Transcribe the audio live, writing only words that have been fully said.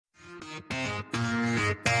Hi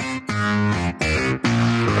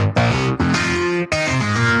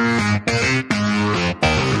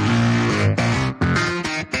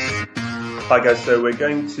guys, so we're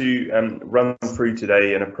going to run through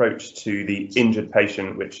today an approach to the injured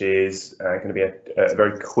patient, which is going to be a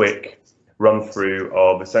very quick run through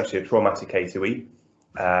of essentially a traumatic A2E,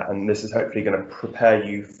 and this is hopefully going to prepare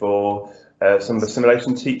you for some of the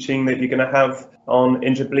simulation teaching that you're going to have on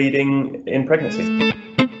injured bleeding in pregnancy.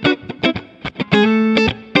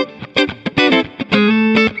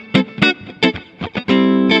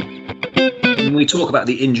 When we talk about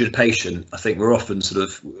the injured patient, I think we're often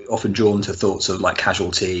drawn to thoughts of like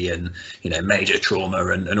casualty and, major trauma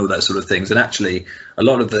and all that sort of things. And actually, a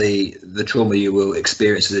lot of the trauma you will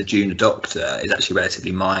experience as a junior doctor is actually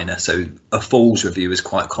relatively minor. So a falls review is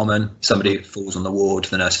quite common. Somebody falls on the ward,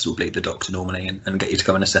 the nurses will bleed the doctor normally and get you to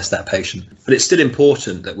come and assess that patient. But it's still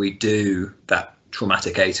important that we do that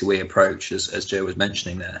traumatic A2E approach, as Joe was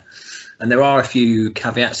mentioning there. And there are a few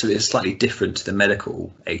caveats, so it's slightly different to the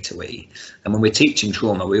medical A2E. And when we're teaching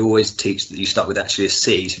trauma, we always teach that you start with actually a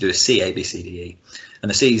C, so do a C, A, B, C, D, E.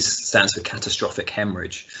 And the C stands for catastrophic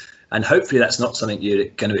hemorrhage. And hopefully that's not something you're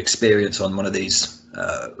going to experience on one of these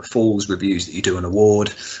falls reviews that you do on a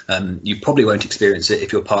ward. You probably won't experience it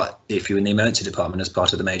if you're in the emergency department as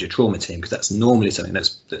part of the major trauma team, because that's normally something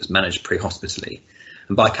that's managed pre-hospitally.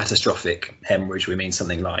 And by catastrophic hemorrhage, we mean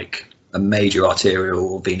something like a major arterial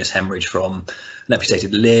or venous hemorrhage from an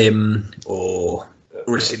amputated limb, or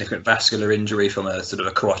a significant vascular injury from a sort of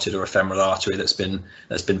a carotid or a femoral artery that's been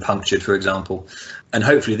punctured, for example. And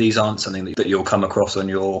hopefully these aren't something that you'll come across on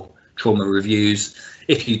your trauma reviews.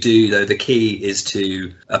 If you do, though, the key is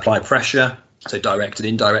to apply pressure, so direct and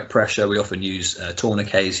indirect pressure. We often use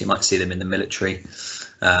tourniquets. You might see them in the military,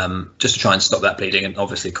 just to try and stop that bleeding, and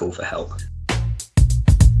obviously call for help.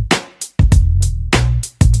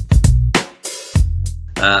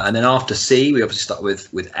 And then after C, we obviously start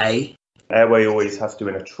with A. Airway always has to,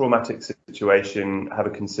 in a traumatic situation, have a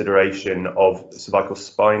consideration of cervical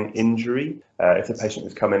spine injury if the patient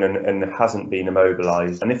has come in and hasn't been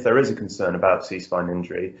immobilised. And if there is a concern about C-spine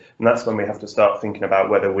injury, and that's when we have to start thinking about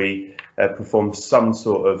whether we perform some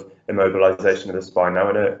sort of immobilisation of the spine. Now,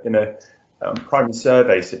 in a primary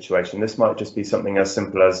survey situation, this might just be something as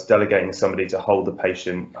simple as delegating somebody to hold the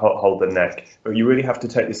patient, hold the neck. But you really have to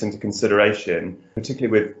take this into consideration,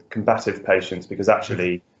 particularly with combative patients, because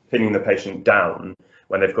actually pinning the patient down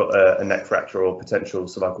when they've got a neck fracture or potential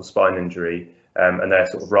cervical spine injury, and they're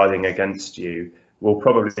sort of riding against you, will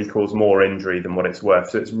probably cause more injury than what it's worth.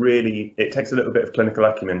 So it takes a little bit of clinical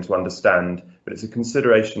acumen to understand, but it's a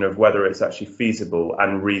consideration of whether it's actually feasible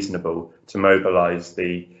and reasonable to mobilise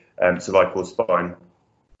the cervical spine.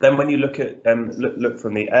 Then when you look at look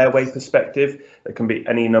from the airway perspective, there can be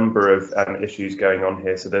any number of issues going on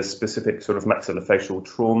here. So there's specific sort of maxillofacial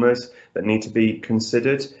traumas that need to be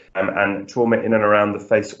considered, and trauma in and around the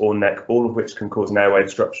face or neck, all of which can cause an airway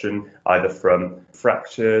obstruction, either from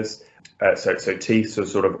fractures, so teeth, so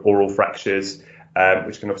sort of oral fractures,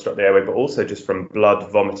 which can obstruct the airway, but also just from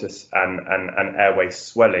blood, vomitus and airway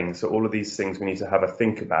swelling. So all of these things we need to have a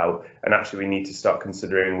think about, and actually we need to start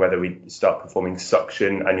considering whether we start performing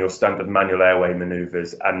suction and your standard manual airway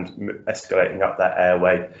manoeuvres and escalating up that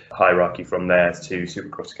airway hierarchy from there to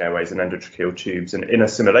supracorotic airways and endotracheal tubes. And in a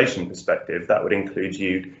simulation perspective, that would include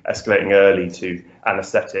you escalating early to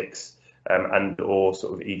anaesthetics, and or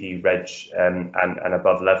sort of ED reg and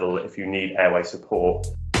above level if you need airway support.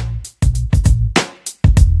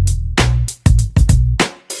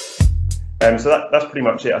 So that's pretty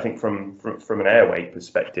much it, I think, from an airway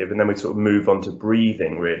perspective, and then we sort of move on to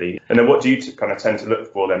breathing, really. And then what do you kind of tend to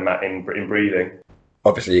look for then, Matt, in breathing?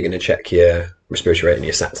 Obviously, you're going to check your respiratory rate and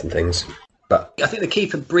your SATs and things. But I think the key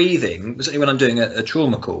for breathing, certainly when I'm doing a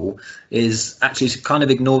trauma call, is actually to kind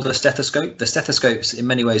of ignore the stethoscope. The stethoscope's in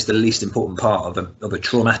many ways the least important part of a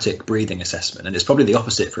traumatic breathing assessment, and it's probably the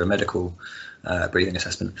opposite for a medical breathing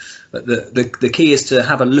assessment. But the key is to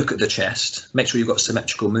have a look at the chest, make sure you've got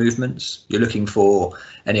symmetrical movements. You're looking for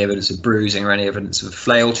any evidence of bruising or any evidence of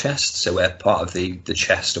flail chest, so where part of the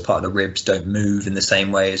chest or part of the ribs don't move in the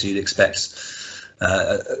same way as you'd expect,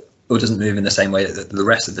 or doesn't move in the same way that the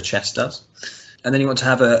rest of the chest does. And then you want to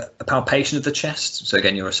have a palpation of the chest. So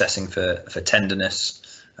again, you're assessing for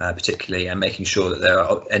tenderness, particularly, and making sure that there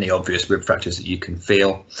are any obvious rib fractures that you can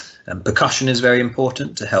feel. Percussion is very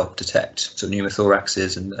important to help detect sort of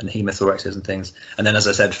pneumothoraxes and hemothoraxes and things. And then, as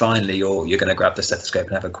I said, finally, you're going to grab the stethoscope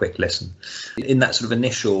and have a quick listen. In that sort of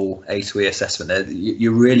initial A to E assessment,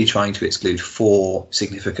 you're really trying to exclude 4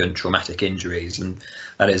 significant traumatic injuries, and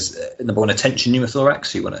that is number 1, a tension pneumothorax.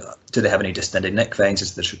 So you want to, do they have any distended neck veins?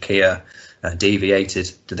 Is the trachea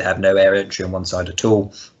deviated? Do they have no air entry on one side at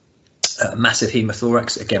all? Massive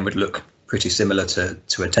hemothorax, again, would look pretty similar to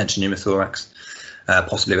a tension pneumothorax,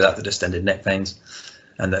 possibly without the distended neck veins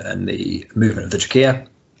and the movement of the trachea.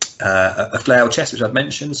 A flail chest, which I've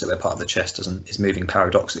mentioned, so where part of the chest is moving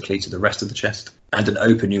paradoxically to the rest of the chest, and an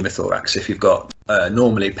open pneumothorax if you've got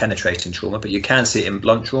normally penetrating trauma, but you can see it in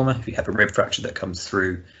blunt trauma if you have a rib fracture that comes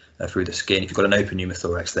through the skin. If you've got an open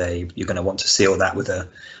pneumothorax there, you're going to want to seal that with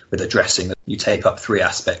a dressing. You tape up 3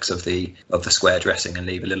 aspects of the square dressing and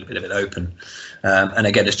leave a little bit of it open. And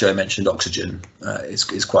again, as Joe mentioned, oxygen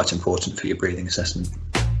is quite important for your breathing assessment.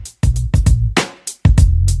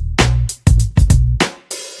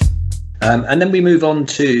 And then we move on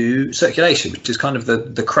to circulation, which is kind of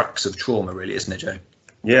the crux of trauma, really, isn't it, Joe?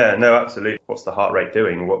 Yeah, no, absolutely. What's the heart rate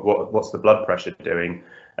doing? What's the blood pressure doing?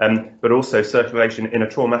 But also circulation in a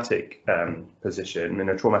traumatic position, in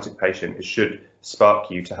a traumatic patient, it should spark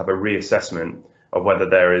you to have a reassessment of whether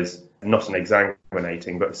there is not an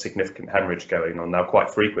exsanguinating but a significant hemorrhage going on. Now, quite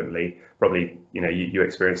frequently, probably, you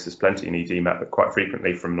experience this plenty in EDMAT, but quite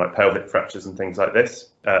frequently from like pelvic fractures and things like this.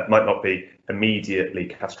 Might not be immediately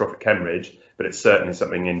catastrophic hemorrhage, but it's certainly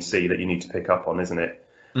something in C that you need to pick up on, isn't it?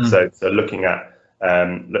 So looking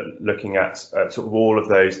at sort of all of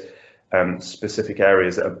those specific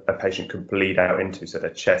areas that a patient could bleed out into, so their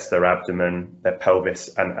chest, their abdomen, their pelvis,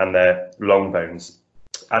 and their long bones,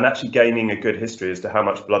 and actually gaining a good history as to how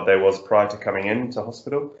much blood there was prior to coming into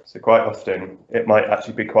hospital. So quite often it might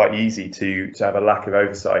actually be quite easy to have a lack of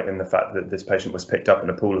oversight in the fact that this patient was picked up in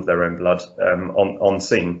a pool of their own blood on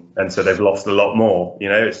scene, and so they've lost a lot more.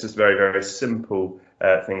 It's just very, very simple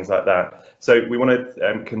things like that. So we want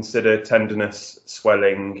to consider tenderness,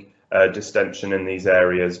 swelling, distension in these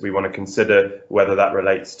areas. We want to consider whether that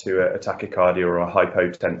relates to a tachycardia or a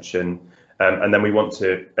hypotension, and then we want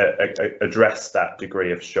to address that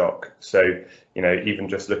degree of shock. So, even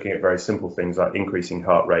just looking at very simple things like increasing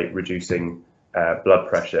heart rate, reducing blood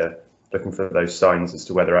pressure, looking for those signs as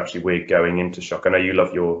to whether actually we're going into shock. I know you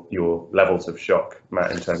love your levels of shock,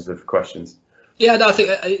 Matt, in terms of questions. Yeah, no, I think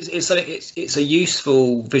it's a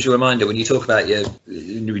useful visual reminder when you talk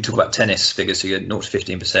about tennis figures. So you're 0 to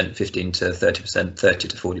 15%, 15 to 30%, 30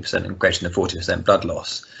 to 40%, and greater than 40% blood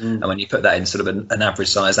loss. And when you put that in sort of an average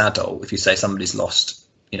size adult, if you say somebody's lost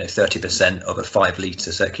 30% of a 5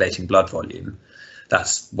 litre circulating blood volume,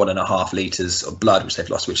 that's 1.5 litres of blood which they've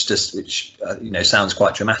lost, which sounds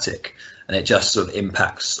quite dramatic, and it just sort of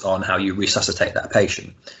impacts on how you resuscitate that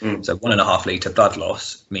patient. So 1.5 litre blood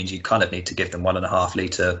loss means you kind of need to give them 1.5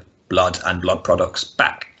 litre blood and blood products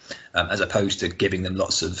back, as opposed to giving them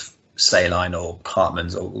lots of saline or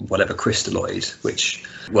Hartmann's or whatever crystalloid, which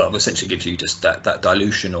essentially gives you just that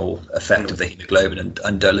dilutional effect of the hemoglobin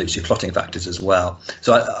and dilutes your clotting factors as well.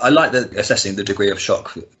 So I like assessing the degree of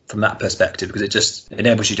shock from that perspective, because it just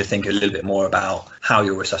enables you to think a little bit more about how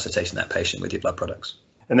you're resuscitating that patient with your blood products.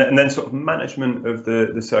 And then sort of management of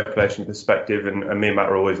the circulation perspective, and me and Matt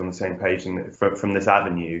are always on the same page from this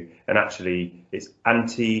avenue. And actually, it's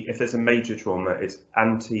if there's a major trauma, it's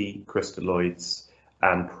anti-crystalloids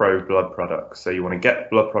and pro-blood products. So you want to get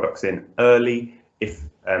blood products in early if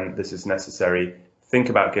this is necessary. Think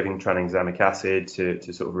about giving tranexamic acid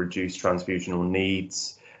to sort of reduce transfusional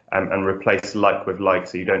needs, and replace like with like,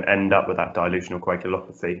 so you don't end up with that dilutional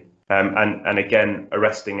coagulopathy. And again,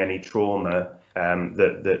 arresting any trauma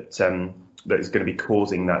that is going to be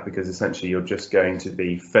causing that, because essentially you're just going to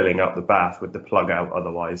be filling up the bath with the plug out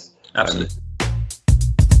otherwise. Absolutely.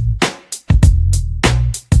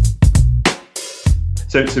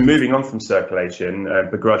 So moving on from circulation,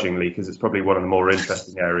 begrudgingly, because it's probably one of the more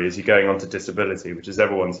interesting areas, you're going on to disability, which is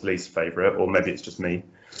everyone's least favourite, or maybe it's just me.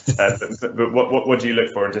 But what do you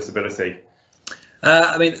look for in disability?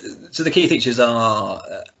 So the key features are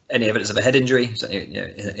any evidence of a head injury, so,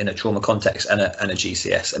 in a trauma context, and a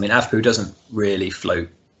GCS. AVPU doesn't really float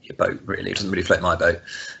your boat, really. It doesn't really float my boat.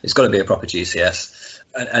 It's got to be a proper GCS.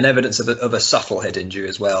 And evidence of a subtle head injury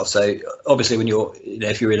as well. So obviously, when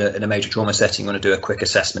if you're in a major trauma setting, you want to do a quick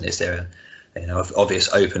assessment. Is there a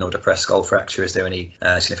obvious open or depressed skull fracture? Is there any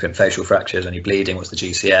significant facial fractures? Any bleeding? What's the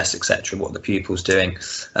GCS, etc.? What are the pupils doing?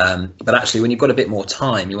 But actually, when you've got a bit more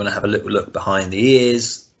time, you want to have a little look behind the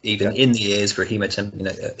ears, even in the ears for hemotympanum,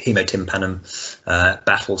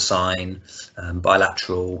 battle sign,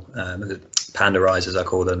 bilateral, panda eyes, as I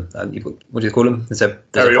call them. What do you call them?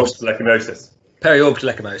 Periorbital ecchymosis.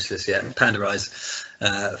 Periorbital ecchymosis, yeah, panda eyes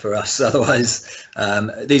for us. Otherwise,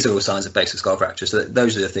 these are all signs of basic skull fracture. So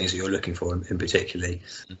those are the things that you're looking for in particularly.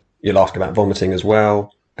 You'll ask about vomiting as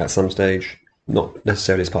well at some stage, not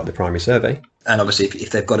necessarily as part of the primary survey. And obviously,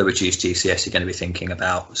 if they've got a reduced GCS, you're going to be thinking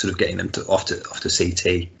about sort of getting them off to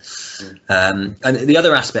CT. And the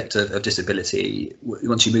other aspect of disability,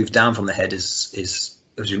 once you move down from the head, is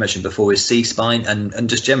as you mentioned before, is C-spine and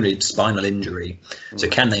just generally spinal injury. So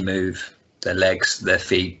can they move their legs, their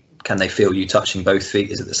feet? Can they feel you touching both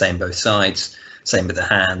feet? Is it the same both sides? Same with the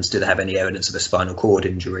hands. Do they have any evidence of a spinal cord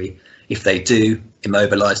injury? If they do,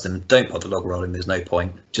 immobilise them. Don't bother log rolling. There's no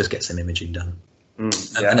point. Just get some imaging done. And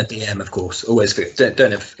a DM, of course. Always don't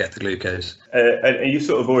ever forget the glucose. And you've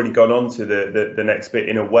sort of already gone on to the next bit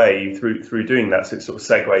in a way through doing that. So it sort of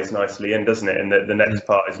segues nicely in, doesn't it? And the next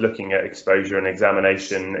part is looking at exposure and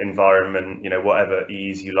examination, environment, whatever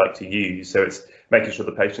ease you like to use. So it's making sure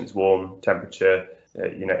the patient's warm, temperature,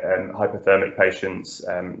 hypothermic patients,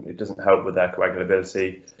 it doesn't help with their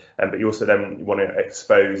coagulability. But you also then want to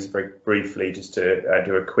expose very briefly, just to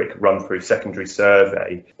do a quick run through secondary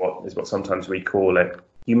survey, what sometimes we call it.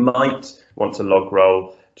 You might want to log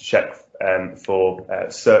roll to check for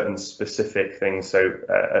certain specific things. So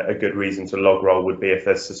a good reason to log roll would be if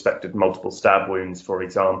there's suspected multiple stab wounds, for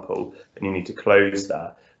example, and you need to close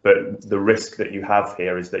that. But the risk that you have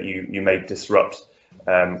here is that you may disrupt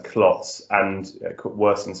clots and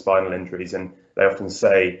worsen spinal injuries, and they often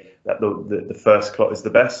say that the first clot is the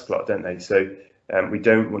best clot, don't they? So we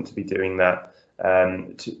don't want to be doing that,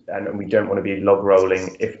 and we don't want to be log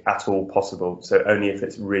rolling if at all possible. So only if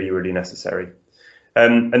it's really, really necessary.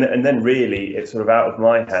 And then really it's sort of out of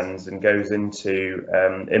my hands and goes into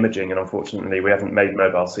imaging. And unfortunately, we haven't made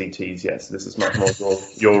mobile CTs yet, so this is much more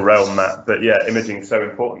your realm, Matt. But yeah, imaging is so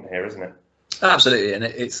important here, isn't it? Absolutely, and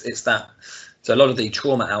it's that. So a lot of the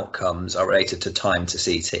trauma outcomes are related to time to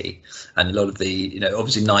CT, and a lot of the,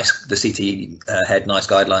 obviously the CT head NICE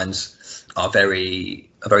guidelines are very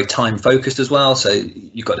time focused as well. So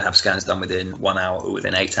you've got to have scans done within 1 hour or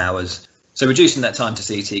within 8 hours. So reducing that time to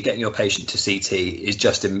CT, getting your patient to CT is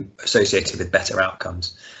just associated with better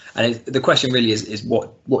outcomes. And the question really is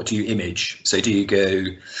what do you image? So do you go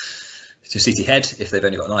to CT head if they've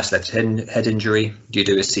only got an isolated head injury? Do you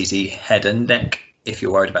do a CT head and neck if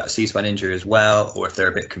you're worried about a C-spine injury as well, or if they're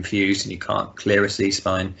a bit confused and you can't clear a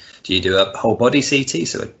C-spine? Do you do a whole body CT,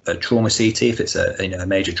 so a trauma CT if it's a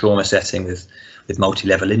major trauma setting with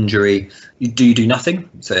multi-level injury? Do you do nothing?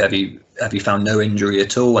 So have you found no injury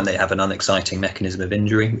at all when they have an unexciting mechanism of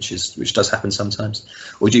injury, which does happen sometimes?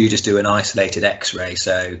 Or do you just do an isolated X-ray?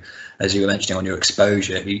 So as you were mentioning on your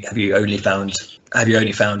exposure, have you only found a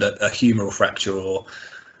humeral fracture or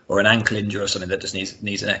an ankle injury or something that just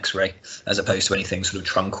needs an X-ray, as opposed to anything sort of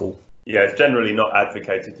truncal? Yeah, it's generally not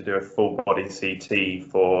advocated to do a full body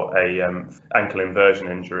CT for a ankle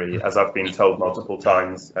inversion injury, as I've been told multiple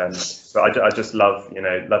times. But I just love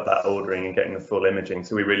that ordering and getting the full imaging,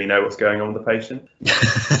 so we really know what's going on with the patient.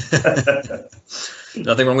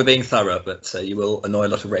 Nothing wrong with being thorough, but you will annoy a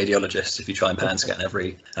lot of radiologists if you try and pan scan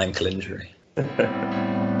every ankle injury.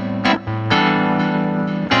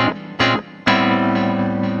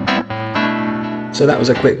 So that was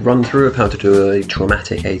a quick run through of how to do a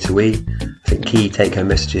traumatic A to E. I think key take-home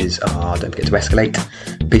messages are: don't forget to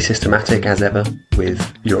escalate, be systematic as ever with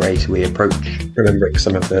your A to E approach, remembering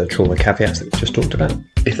some of the trauma caveats that we just talked about.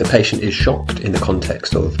 If the patient is shocked in the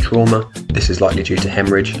context of trauma, this is likely due to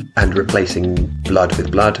hemorrhage, and replacing blood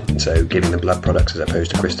with blood, so giving them blood products as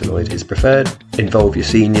opposed to crystalloid, is preferred. Involve your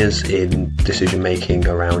seniors in decision making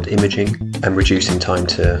around imaging, and reducing time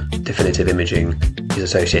to definitive imaging is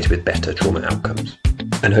associated with better trauma outcomes.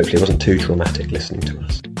 And hopefully it wasn't too traumatic listening to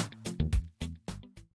us.